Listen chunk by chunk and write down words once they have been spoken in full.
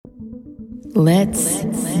Let's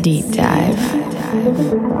deep dive.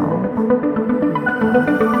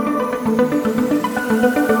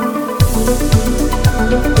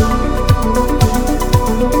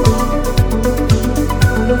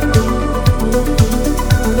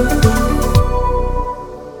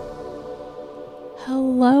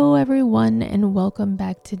 Hello everyone and welcome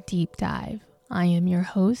back to Deep Dive. I am your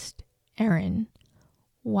host, Erin.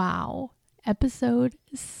 Wow, episode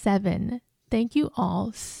 7. Thank you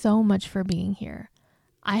all so much for being here.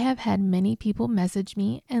 I have had many people message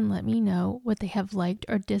me and let me know what they have liked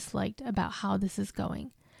or disliked about how this is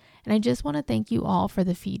going. And I just want to thank you all for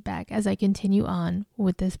the feedback as I continue on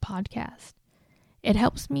with this podcast. It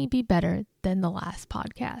helps me be better than the last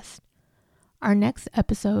podcast. Our next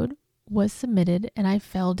episode was submitted and I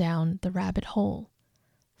fell down the rabbit hole.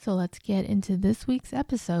 So let's get into this week's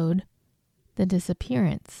episode, The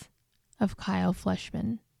Disappearance of Kyle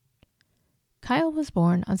Fleischmann. Kyle was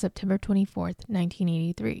born on September 24th,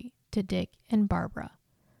 1983, to Dick and Barbara.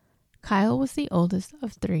 Kyle was the oldest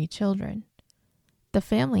of 3 children. The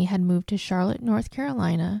family had moved to Charlotte, North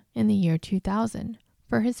Carolina in the year 2000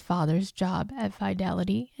 for his father's job at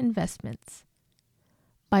Fidelity Investments.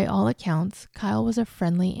 By all accounts, Kyle was a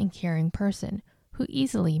friendly and caring person who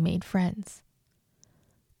easily made friends.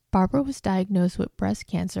 Barbara was diagnosed with breast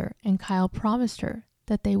cancer and Kyle promised her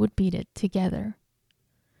that they would beat it together.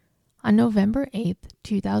 On November 8th,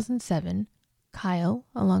 2007, Kyle,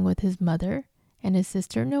 along with his mother and his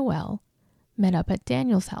sister Noelle, met up at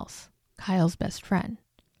Daniel's house, Kyle's best friend.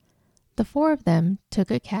 The 4 of them took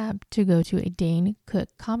a cab to go to a Dane Cook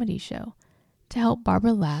comedy show to help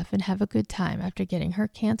Barbara laugh and have a good time after getting her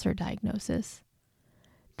cancer diagnosis.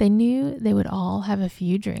 They knew they would all have a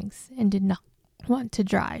few drinks and did not want to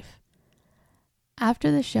drive. After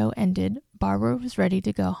the show ended, Barbara was ready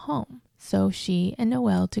to go home, so she and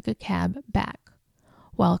Noelle took a cab back,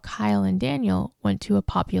 while Kyle and Daniel went to a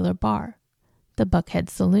popular bar, the Buckhead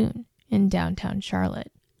Saloon, in downtown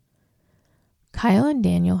Charlotte. Kyle and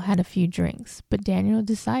Daniel had a few drinks, but Daniel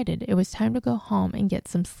decided it was time to go home and get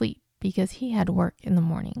some sleep because he had work in the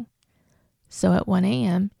morning. So at 1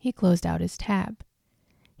 a.m., he closed out his tab.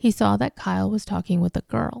 He saw that Kyle was talking with a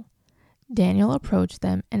girl. Daniel approached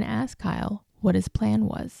them and asked Kyle what his plan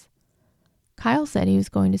was. Kyle said he was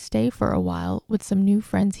going to stay for a while with some new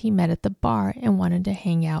friends he met at the bar and wanted to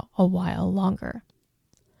hang out a while longer.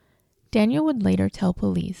 Daniel would later tell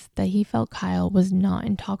police that he felt Kyle was not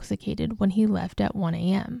intoxicated when he left at 1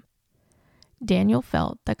 a.m. Daniel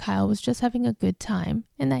felt that Kyle was just having a good time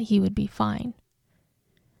and that he would be fine.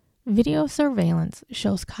 Video surveillance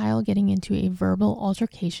shows Kyle getting into a verbal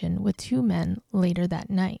altercation with 2 men later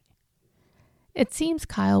that night. It seems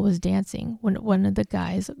Kyle was dancing with one of the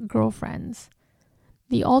guy's girlfriends.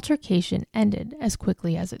 The altercation ended as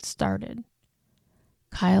quickly as it started.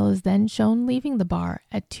 Kyle is then shown leaving the bar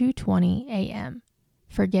at 2:20 a.m.,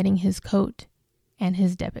 forgetting his coat and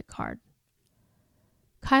his debit card.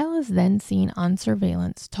 Kyle is then seen on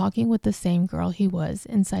surveillance talking with the same girl he was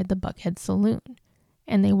inside the Buckhead Saloon,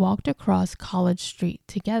 and they walked across College Street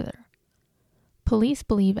together. Police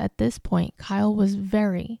believe at this point Kyle was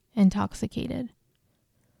very intoxicated.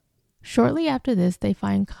 Shortly after this, they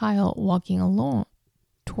find Kyle walking alone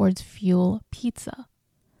towards Fuel Pizza.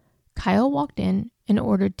 Kyle walked in and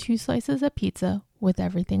ordered 2 slices of pizza with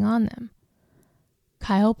everything on them.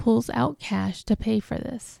 Kyle pulls out cash to pay for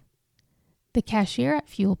this. The cashier at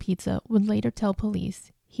Fuel Pizza would later tell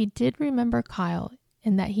police he did remember Kyle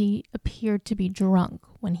and that he appeared to be drunk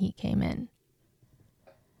when he came in.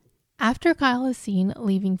 After Kyle is seen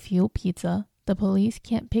leaving Fuel Pizza, the police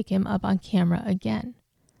can't pick him up on camera again.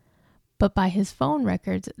 But by his phone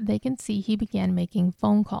records, they can see he began making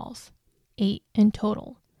phone calls, 8 in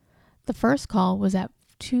total. The first call was at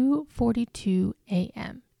 2:42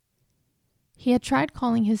 a.m. He had tried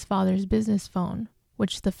calling his father's business phone,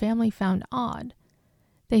 which the family found odd.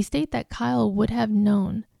 They state that Kyle would have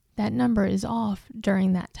known that number is off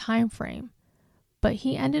during that time frame, but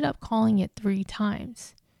he ended up calling it 3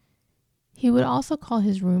 times. He would also call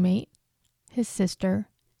his roommate, his sister,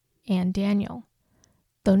 and Daniel,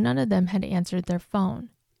 though none of them had answered their phone,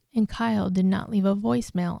 and Kyle did not leave a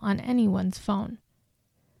voicemail on anyone's phone.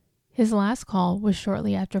 His last call was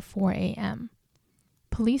shortly after 4 a.m.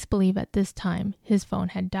 Police believe at this time his phone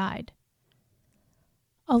had died.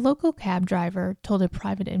 A local cab driver told a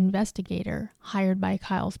private investigator hired by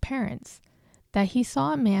Kyle's parents that he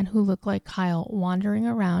saw a man who looked like Kyle wandering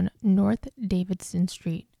around North Davidson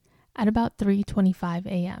Street at about 3:25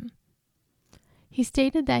 a.m. He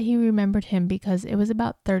stated that he remembered him because it was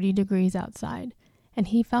about 30 degrees outside, and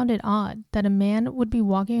he found it odd that a man would be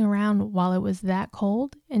walking around while it was that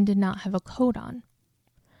cold and did not have a coat on.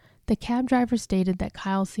 The cab driver stated that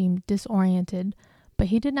Kyle seemed disoriented, but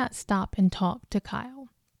he did not stop and talk to Kyle.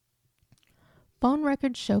 Phone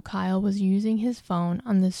records show Kyle was using his phone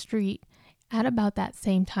on the street at about that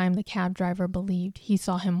same time the cab driver believed he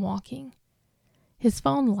saw him walking. His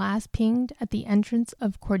phone last pinged at the entrance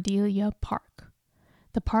of Cordelia Park.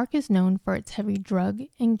 The park is known for its heavy drug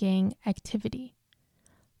and gang activity.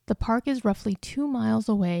 The park is roughly 2 miles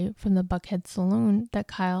away from the Buckhead Saloon that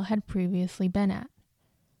Kyle had previously been at.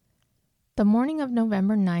 The morning of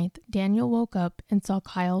November 9th, Daniel woke up and saw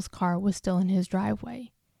Kyle's car was still in his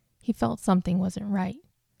driveway. He felt something wasn't right.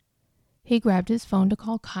 He grabbed his phone to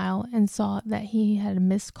call Kyle and saw that he had a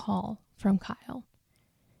missed call from Kyle.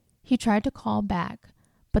 He tried to call back,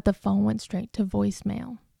 but the phone went straight to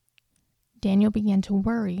voicemail. Daniel began to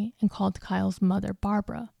worry and called Kyle's mother,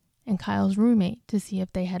 Barbara, and Kyle's roommate to see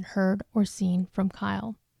if they had heard or seen from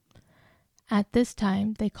Kyle. At this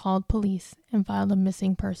time, they called police and filed a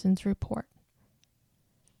missing persons report.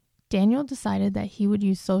 Daniel decided that he would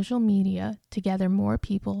use social media to gather more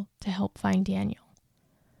people to help find Daniel.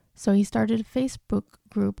 So he started a Facebook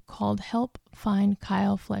group called Help Find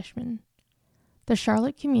Kyle Fleischmann. The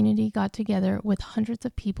Charlotte community got together with hundreds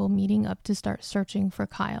of people meeting up to start searching for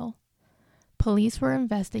Kyle. Police were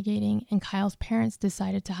investigating, and Kyle's parents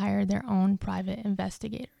decided to hire their own private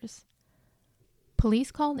investigators.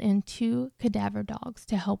 Police called in 2 cadaver dogs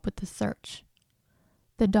to help with the search.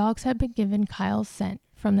 The dogs had been given Kyle's scent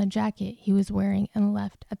from the jacket he was wearing and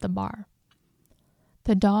left at the bar.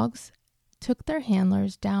 The dogs took their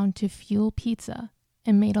handlers down to Fuel Pizza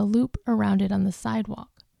and made a loop around it on the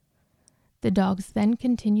sidewalk. The dogs then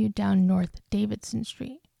continued down North Davidson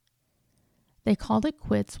Street. They called it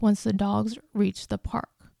quits once the dogs reached the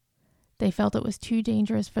park. They felt it was too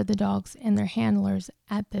dangerous for the dogs and their handlers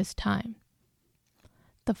at this time.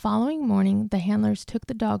 The following morning, the handlers took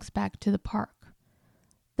the dogs back to the park.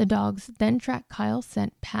 The dogs then tracked Kyle's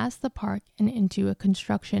scent past the park and into a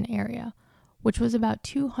construction area, which was about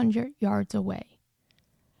 200 yards away.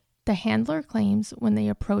 The handler claims when they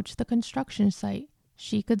approached the construction site,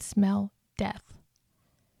 she could smell death.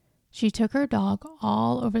 She took her dog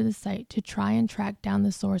all over the site to try and track down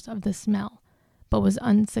the source of the smell, but was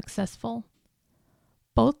unsuccessful.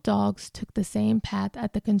 Both dogs took the same path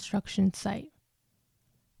at the construction site.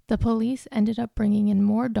 The police ended up bringing in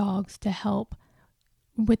more dogs to help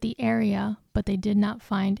with the area, but they did not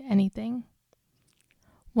find anything.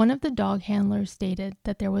 One of the dog handlers stated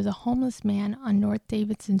that there was a homeless man on North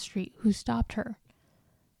Davidson Street who stopped her.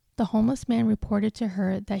 The homeless man reported to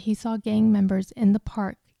her that he saw gang members in the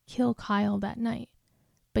park kill Kyle that night,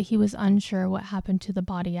 but he was unsure what happened to the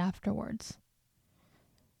body afterwards.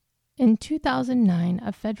 In 2009,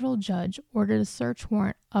 a federal judge ordered a search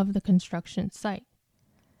warrant of the construction site.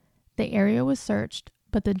 The area was searched,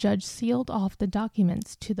 but the judge sealed off the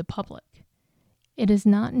documents to the public. It is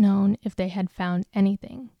not known if they had found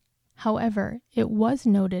anything. However, it was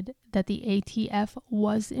noted that the ATF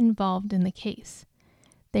was involved in the case.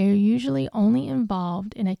 They are usually only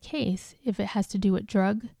involved in a case if it has to do with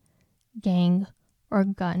drug, gang, or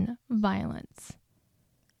gun violence.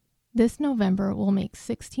 This November will make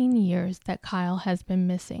 16 years that Kyle has been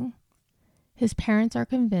missing. His parents are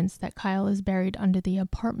convinced that Kyle is buried under the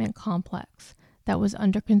apartment complex that was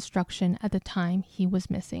under construction at the time he was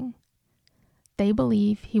missing. They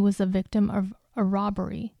believe he was the victim of a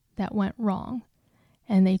robbery that went wrong,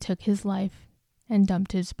 and they took his life and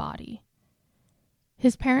dumped his body.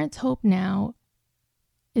 His parents' hope now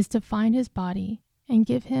is to find his body and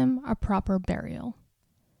give him a proper burial.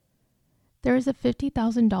 There is a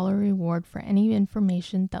 $50,000 reward for any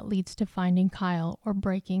information that leads to finding Kyle or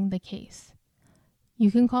breaking the case. You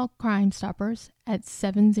can call Crime Stoppers at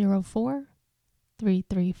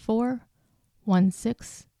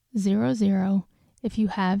 704-334-1600 if you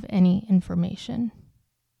have any information.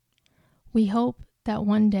 We hope that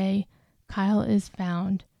one day Kyle is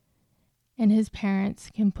found and his parents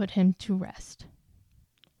can put him to rest.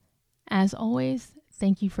 As always,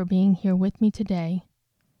 thank you for being here with me today.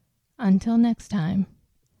 Until next time,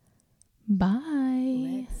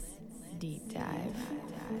 bye. Let's deep dive.